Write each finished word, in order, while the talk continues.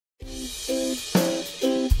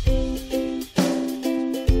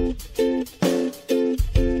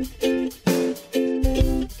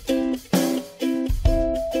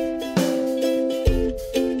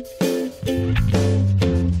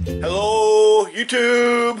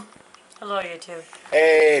YouTube! Hello, YouTube.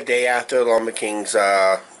 Hey, day after the Lumber Kings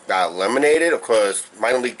got eliminated. Of course,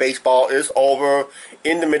 minor league baseball is over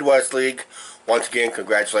in the Midwest League. Once again,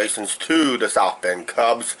 congratulations to the South Bend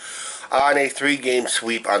Cubs on a 3-game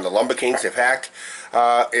sweep on the Lumber Kings. In fact,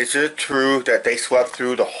 is it true that they swept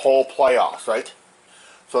through the whole playoffs, right?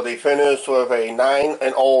 So they finished with a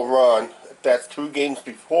 9-0 run. That's 2 games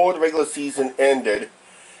before the regular season ended,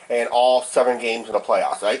 and all 7 games in the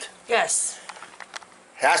playoffs, right? Yes.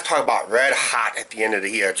 Let's talk about red hot at the end of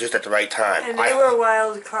the year, just at the right time. And they were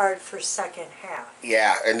wild card for second half.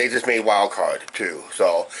 Yeah, and they just made wild card too.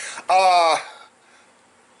 So,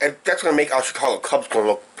 and that's going to make our Chicago Cubs going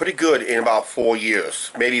to look pretty good in about 4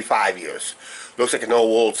 years, maybe 5 years. Looks like a no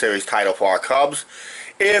World Series title for our Cubs.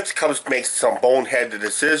 If the Cubs make some boneheaded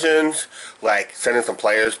decisions, like sending some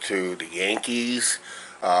players to the Yankees,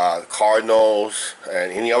 the Cardinals,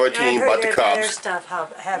 and any other team but the Cubs. There's stuff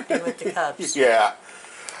happening with the Cubs. Yeah.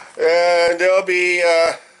 And there'll be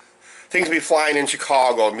things will be flying in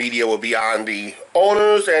Chicago. Media will be on the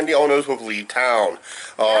owners, and the owners will leave town,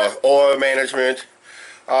 or management,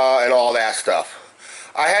 and all that stuff.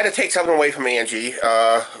 I had to take something away from Angie.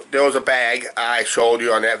 There was a bag I showed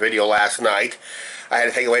you on that video last night. I had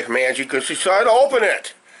to take it away from Angie because she tried to open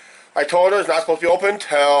it. I told her it's not supposed to be open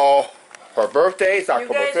till her birthday. It's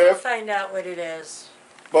October 5th. You guys will find out what it is.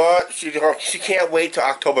 But she can't wait till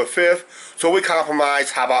October 5th, so we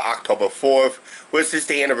compromised. How about October 4th, which is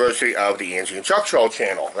the anniversary of the Angie and Chuck Show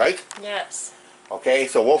channel, right? Yes. Okay,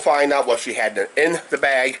 so we'll find out what she had in the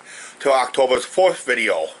bag till October's 4th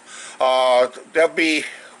video. That'll be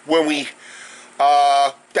when we,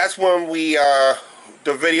 that's when we,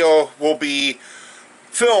 the video will be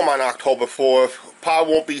filmed on October 4th.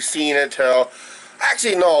 Probably won't be seeing it till...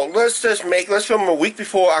 Actually, no. Let's film a week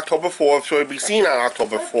before October 4th, so it'll be seen on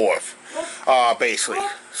October 4th, basically.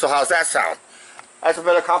 So how's that sound? That's a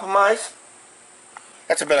better compromise?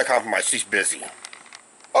 That's a better compromise. She's busy.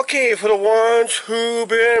 Okay, for the ones who've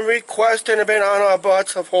been requesting and been on our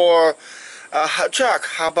butts for, Chuck,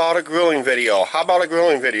 how about a grilling video? How about a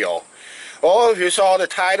grilling video? Well, if you saw the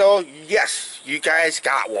title, yes, you guys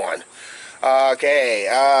got one. Okay,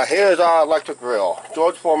 here's our electric grill.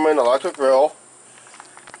 George Foreman electric grill.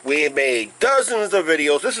 We made dozens of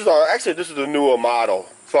videos. This is a newer model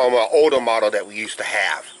from an older model that we used to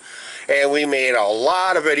have. And we made a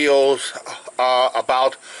lot of videos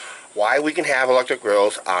about why we can have electric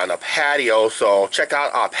grills on a patio. So check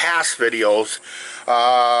out our past videos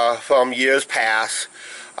from years past.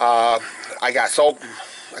 I got so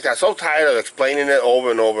tired of explaining it over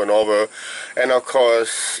and over and over. And of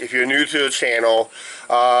course, if you're new to the channel,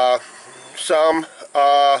 there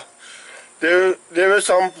are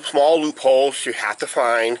some small loopholes you have to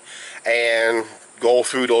find and go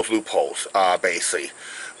through those loopholes, basically.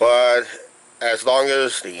 But as long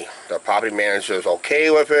as the property manager is okay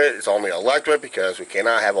with it, it's only electric because we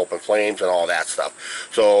cannot have open flames and all that stuff.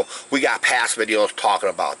 So we got past videos talking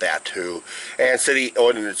about that too. And city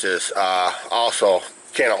ordinances also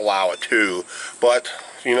can't allow it too. But,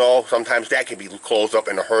 you know, sometimes that can be closed up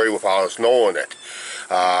in a hurry without us knowing it.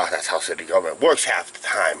 That's how city government works half the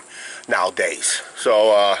time nowadays.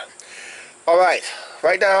 So, alright,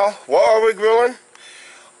 right now, what are we grilling?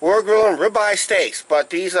 We're grilling ribeye steaks, but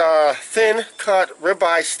these are thin-cut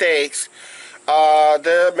ribeye steaks.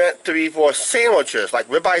 They're meant to be for sandwiches, like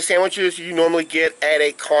ribeye sandwiches you normally get at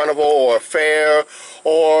a carnival or a fair,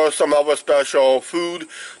 or some other special food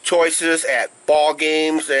choices at ball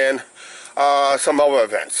games and some other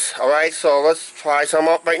events. Alright, so let's fry some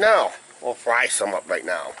up right now. We'll fry some up right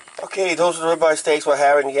now. Okay, those are the ribeye steaks we're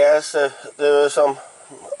having. Yes, there are some.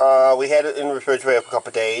 We had it in the refrigerator for a couple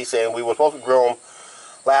of days, and we were supposed to grill them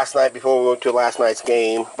last night before we went to last night's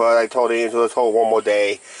game. But I told Angie, let's hold one more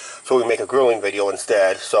day, so we make a grilling video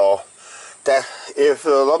instead. So that if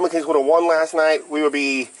the Lumber Kings would have won last night, we would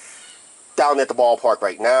be down at the ballpark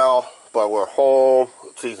right now. But we're home.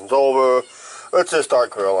 Season's over. Let's just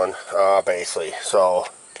start grilling, basically. So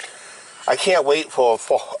I can't wait for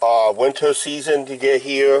winter season to get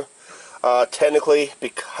here, technically,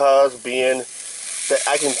 because being that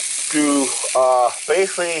I can do,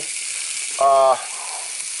 basically,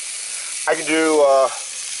 I can do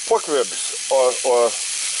pork ribs or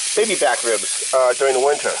baby back ribs during the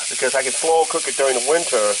winter, because I can slow cook it during the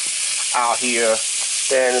winter out here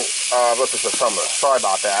than versus the summer. Sorry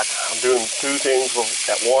about that. I'm doing 2 things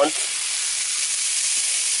at once.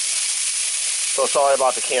 So sorry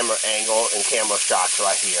about the camera angle and camera shots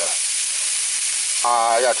right here.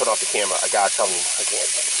 I gotta turn off the camera. I got something. I can't.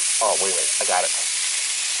 Oh, wait. I got it.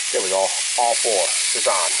 There we go. All 4 is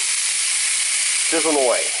on. This one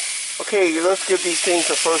away. Okay, let's give these things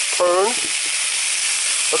a first turn.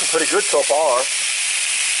 Looking pretty good so far.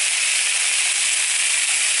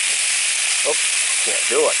 Oh, can't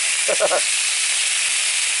do it.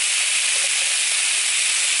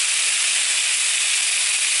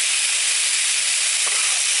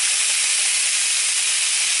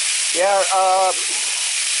 Yeah,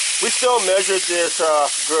 we still measured this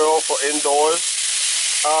grill for indoors.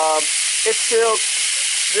 It's still,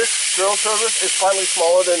 this grill service is slightly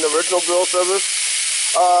smaller than the original grill service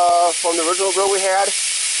from the original grill we had,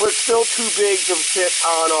 but it's still too big to fit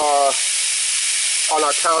on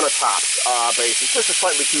our countertops. Basically, it's just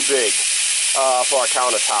slightly too big for our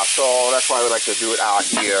countertops, so that's why we like to do it out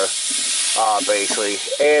here, basically,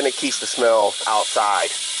 and it keeps the smell outside.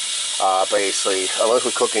 Basically, unless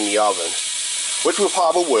we cook in the oven, which we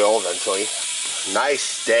probably will eventually.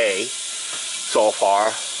 Nice day so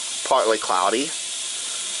far, partly cloudy.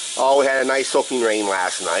 Oh, we had a nice soaking rain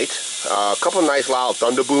last night. A couple of nice loud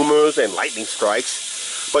thunder boomers and lightning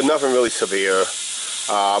strikes, but nothing really severe.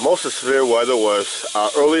 Most of the severe weather was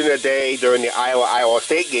early in the day during the Iowa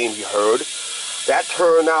State game you heard. That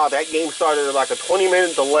turned out, that game started at like a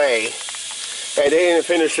 20-minute delay, and they didn't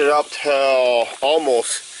finish it up till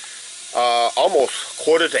almost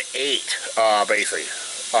 7:45, basically.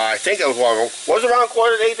 I think it was long. Was it around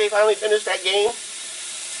 7:45 they finally finished that game?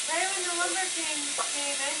 Right when the Lumber Kings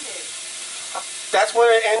game ended. That's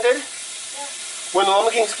when it ended? Yeah. When the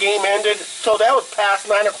Lumber Kings game ended? So that was past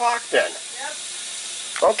 9 o'clock then? Yep.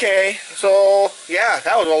 Okay, so yeah,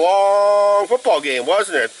 that was a long football game,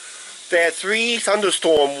 wasn't it? They had 3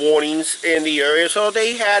 thunderstorm warnings in the area, so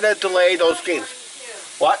they had to delay those games.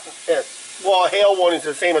 What? Yeah. Well, hail warnings are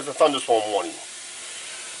the same as the thunderstorm warning.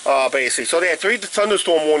 Basically. So they had 3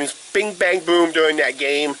 thunderstorm warnings, bing, bang, boom, during that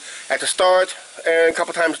game at the start and a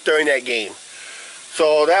couple times during that game.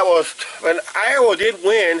 So that was, when Iowa did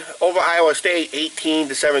win over Iowa State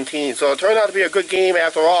 18-17. So it turned out to be a good game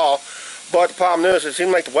after all. But the problem is, it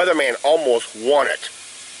seemed like the weatherman almost won it.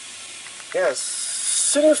 Yes. As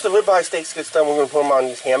soon as the ribeye steaks gets done, we're going to put them on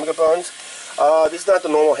these hamburger buns. These are not the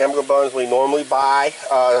normal hamburger buns we normally buy.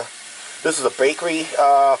 This is a bakery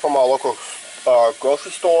from our local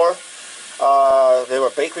grocery store. They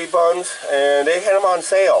were bakery buns, and they had them on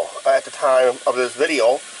sale at the time of this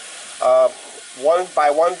video.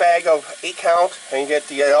 Buy one bag of 8 count, and you get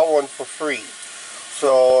the other one for free.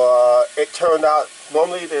 So it turned out,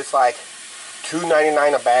 normally it's like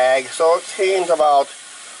 $2.99 a bag, so it seems about,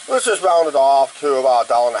 let's just round it off to about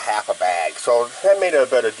 $1.50 a bag. So that made it a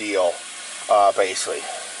better deal, basically.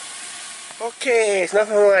 Okay, it's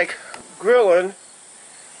nothing like grilling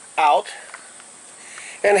out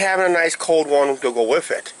and having a nice cold one to go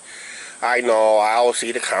with it. I know, I'll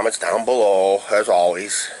see the comments down below as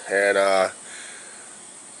always, and I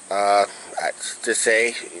just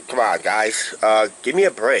say, come on guys, give me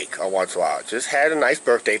a break once in a while. Just had a nice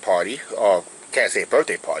birthday party, or can't say a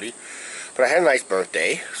birthday party, but I had a nice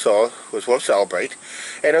birthday, so it was worth celebrate.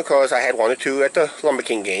 And of course I had 1 or 2 at the Lumber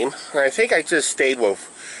King game, and I think I just stayed with,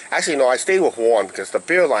 actually no, I stayed with 1 because the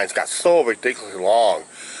beer lines got so ridiculously long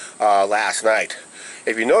last night.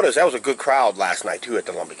 If you notice, that was a good crowd last night too at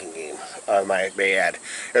the Lumber King game, I may add.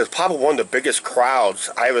 It was probably one of the biggest crowds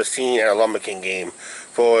I've ever seen at a Lumber King game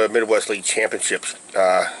for a Midwest League Championships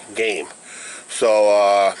game.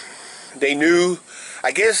 So they knew,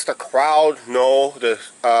 I guess the crowd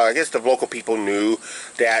I guess the local people knew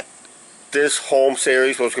that this home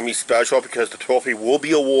series was going to be special because the trophy will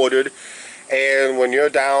be awarded. And when you're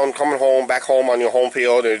down, coming home, back home on your home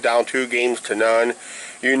field, and you're down 2-0,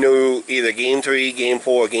 you knew either Game 3, Game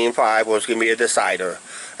 4, or Game 5 was going to be a decider,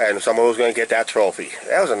 and someone was going to get that trophy.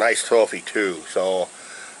 That was a nice trophy too. So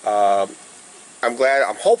I'm glad.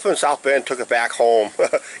 I'm hoping South Bend took it back home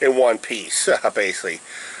in one piece, basically.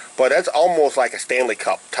 But that's almost like a Stanley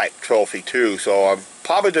Cup type trophy too. So I'm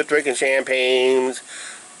probably just drinking champagne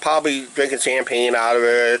out of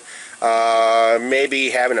it. Maybe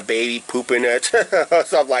having a baby poop in it,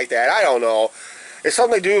 something like that. I don't know. It's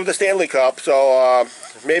something to do with the Stanley Cup, so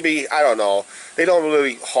maybe, I don't know. They don't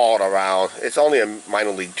really haul it around. It's only a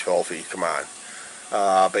minor league trophy, come on,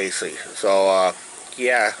 basically. So,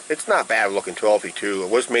 yeah, it's not bad looking trophy, too.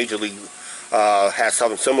 It was Major League has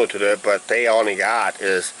something similar to that, but they only got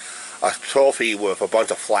is a trophy with a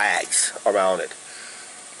bunch of flags around it.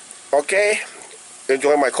 Okay,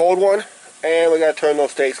 enjoy my cold one, and we gotta turn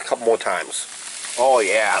those steaks a couple more times. Oh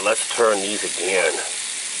yeah, let's turn these again.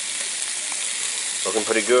 Looking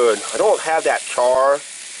pretty good. I don't have that char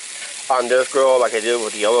on this grill like I did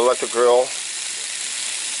with the other electric grill,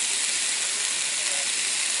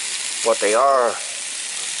 but they are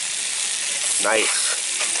nice.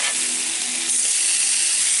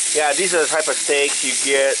 Yeah, these are the type of steaks you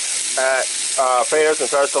get at fairs and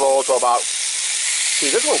festivals. So about, see,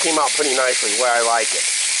 this one came out pretty nicely where I like it.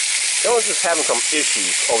 That one's just having some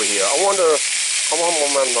issues over here. I wonder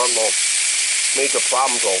no major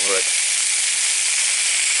problems over it.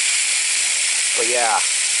 But yeah,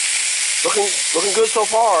 looking good so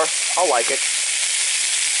far. I like it.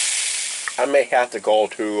 I may have to go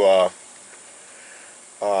to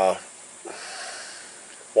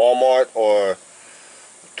Walmart or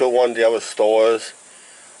to one of the other stores.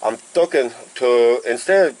 I'm looking to,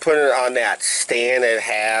 instead of putting it on that stand it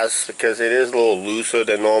has, because it is a little looser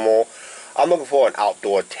than normal, I'm looking for an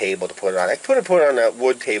outdoor table to put it on. I could have put it on that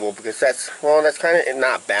wood table because that's kind of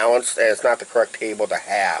not balanced and it's not the correct table to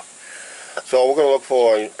have. So we're going to look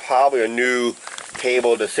for probably a new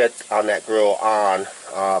table to sit on that grill on,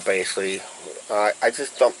 basically. I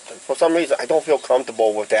just don't, for some reason, I don't feel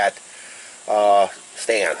comfortable with that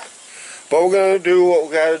stand. But we're going to do what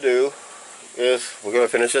we got to do is we're going to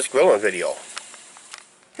finish this grilling video.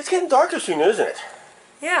 It's getting darker soon, isn't it?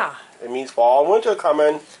 Yeah. It means fall and winter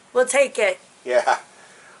coming. We'll take it. Yeah.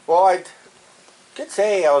 Well, I did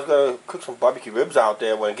say I was going to cook some barbecue ribs out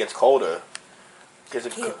there when it gets colder.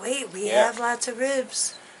 Can't wait. We have lots of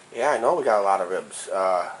ribs. Yeah, I know we got a lot of ribs.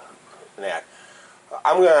 And that.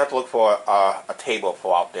 I'm going to have to look for a table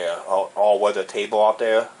for out there, all-weather table out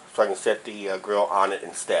there, so I can set the grill on it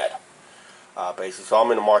instead. Basically, so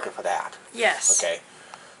I'm in the market for that. Yes. Okay.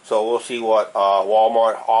 So we'll see what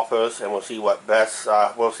Walmart offers, and we'll see what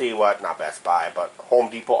not Best Buy, but Home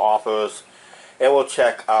Depot offers, and we'll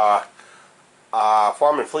check Farm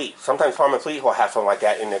and Fleet. Sometimes Farm and Fleet will have something like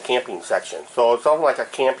that in their camping section. So it's something like a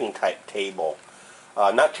camping type table.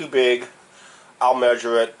 Not too big. I'll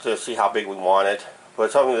measure it to see how big we want it, but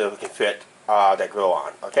it's something that we can fit that grill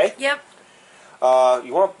on. Okay? Yep.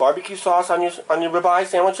 You want barbecue sauce on your ribeye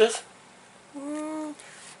sandwiches?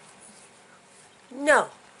 No.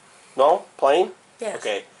 No? Plain? Yes.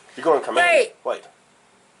 Okay. You're going to come in. Wait.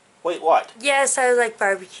 Wait, what? Yes, I like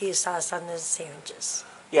barbecue sauce on the sandwiches.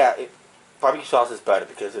 Yeah, barbecue sauce is better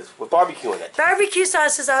because it's with barbecue in it. Barbecue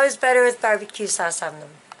sauce is always better with barbecue sauce on them.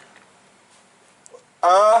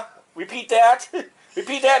 Repeat that.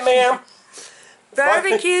 Repeat that, ma'am.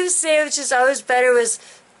 Barbecue sandwich is always better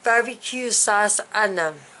with barbecue sauce on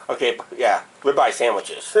them. Okay, yeah. Ribeye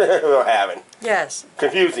sandwiches we're having. Yes.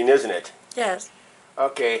 Confusing, isn't it? Yes.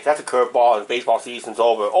 Okay, that's a curveball and baseball season's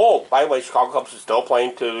over. Oh, by the way, Chicago Cubs are still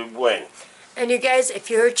playing to win. And you guys, if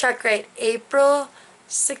you heard Chuck right, April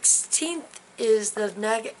 16th is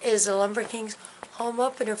the Lumber Kings home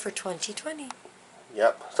opener for 2020.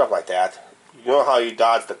 Yep, stuff like that. You know how you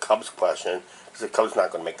dodged the Cubs question, because the Cubs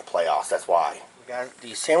not going to make the playoffs, that's why. We got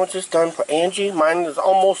these sandwiches done for Angie. Mine is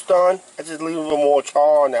almost done. I just leave a little more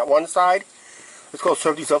char on that one side. Let's go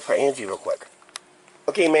serve these up for Angie real quick.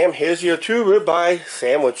 Okay, ma'am, here's your 2 ribeye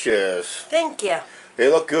sandwiches. Thank you. They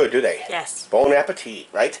look good, do they? Yes. Bon appetit,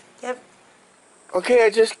 right? Yep. Okay, I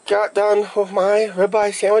just got done with my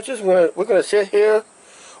ribeye sandwiches. We're gonna sit here.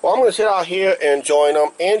 Well, I'm gonna sit out here and join them.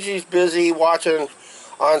 Angie's busy watching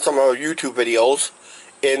on some of her YouTube videos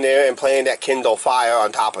in there and playing that Kindle Fire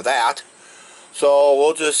on top of that. So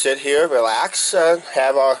we'll just sit here, relax, and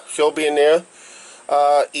she'll be in there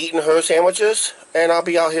eating her sandwiches, and I'll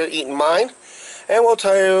be out here eating mine. And we'll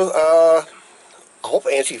tell you, I hope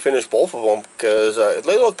Angie finished both of them, because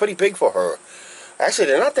they look pretty big for her. Actually,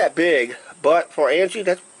 they're not that big, but for Angie,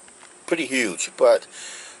 that's pretty huge. But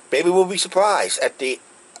maybe we'll be surprised at the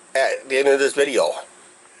end of this video.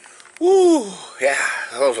 Woo! Yeah,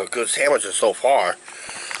 those are good sandwiches so far.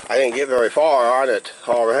 I didn't get very far on it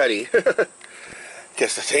already.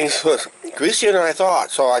 Guess the things was greasier than I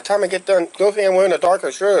thought. So by the time I get done, good thing I'm wearing a darker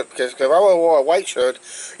shirt, because if I would have wore a white shirt,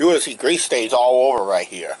 you would have seen grease stains all over right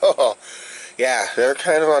here. Yeah, they're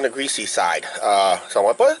kind of on the greasy side,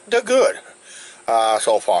 somewhat, but they're good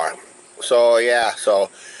so far. So yeah,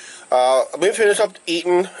 I'm gonna finish up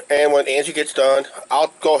eating, and when Angie gets done,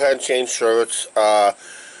 I'll go ahead and change shirts.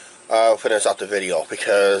 Finish up the video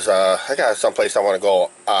because I got someplace I want to go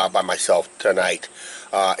by myself tonight.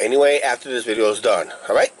 Anyway, after this video is done,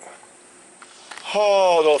 alright?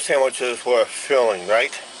 Oh, those sandwiches were filling,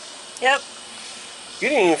 right? Yep. You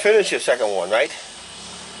didn't even finish your second one, right?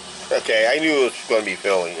 Okay, I knew it was going to be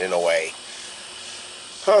filling in a way.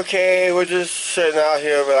 Okay, we're just sitting out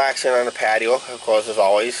here relaxing on the patio, of course, as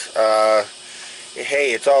always.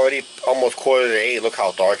 Hey, it's already almost 7:45. Look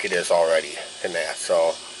how dark it is already in that,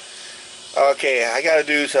 so... Okay, I gotta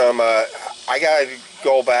do some, I gotta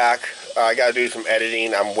go back. I gotta do some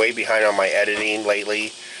editing. I'm way behind on my editing lately,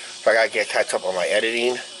 so I gotta get catch up on my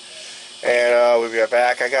editing. And we'll be right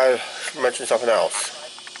back. I gotta mention something else.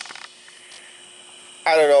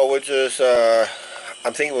 I don't know, we're just,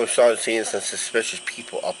 I'm thinking we're starting seeing some suspicious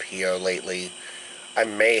people up here lately. I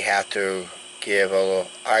may have to give a little,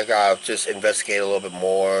 I gotta just investigate a little bit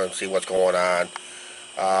more and see what's going on.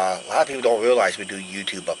 A lot of people don't realize we do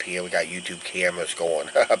YouTube up here. We got YouTube cameras going,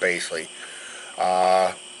 basically.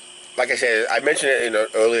 Like I said, I mentioned it in an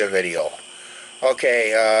earlier video.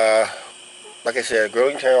 Okay, like I said,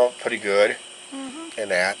 grilling turned out pretty good in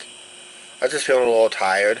that. I was just feeling a little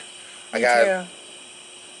tired. Me too.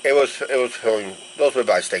 It was feeling, those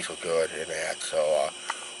ribeye steaks were good in that. So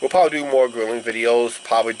we'll probably do more grilling videos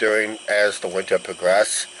probably during as the winter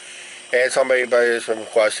progresses. And somebody has been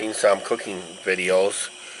requesting some cooking videos,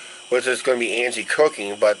 which is going to be Angie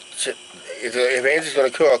cooking. But if Angie's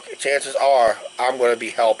going to cook, chances are I'm going to be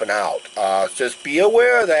helping out. Just be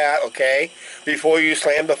aware of that, okay? Before you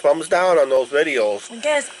slam the thumbs down on those videos.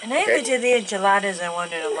 Guys, and I haven't did the enchiladas I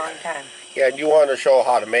wanted in a long time. Yeah, and you wanted to show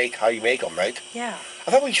how you make them, right? Yeah.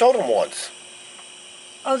 I thought we showed them once.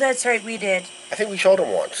 Oh, that's right, we did. I think we showed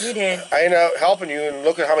them once. We did. I ended up helping you, and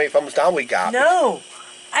look at how many thumbs down we got. No,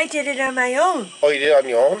 I did it on my own. Oh, you did it on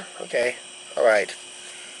your own? Okay. All right.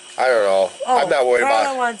 I don't know. Oh, I'm not worried Carla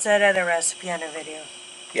about it. wants that other recipe on her video.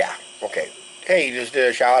 Yeah, okay. Hey, you just did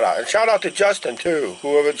a shout out. And shout out to Justin, too.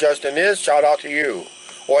 Whoever Justin is, shout out to you.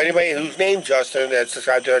 Or anybody who's named Justin that's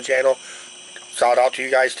subscribed to our channel, shout out to you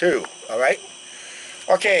guys, too. All right?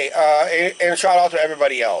 Okay, and shout out to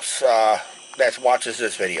everybody else that watches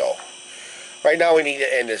this video. Right now, we need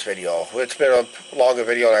to end this video. It's been a longer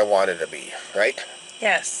video than I wanted it to be, right?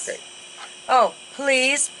 Yes. Okay. Oh,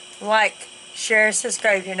 please like, share,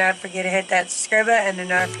 subscribe. Do not forget to hit that subscribe button and the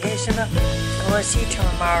notification bell. And we'll see you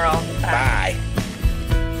tomorrow. Bye. Bye.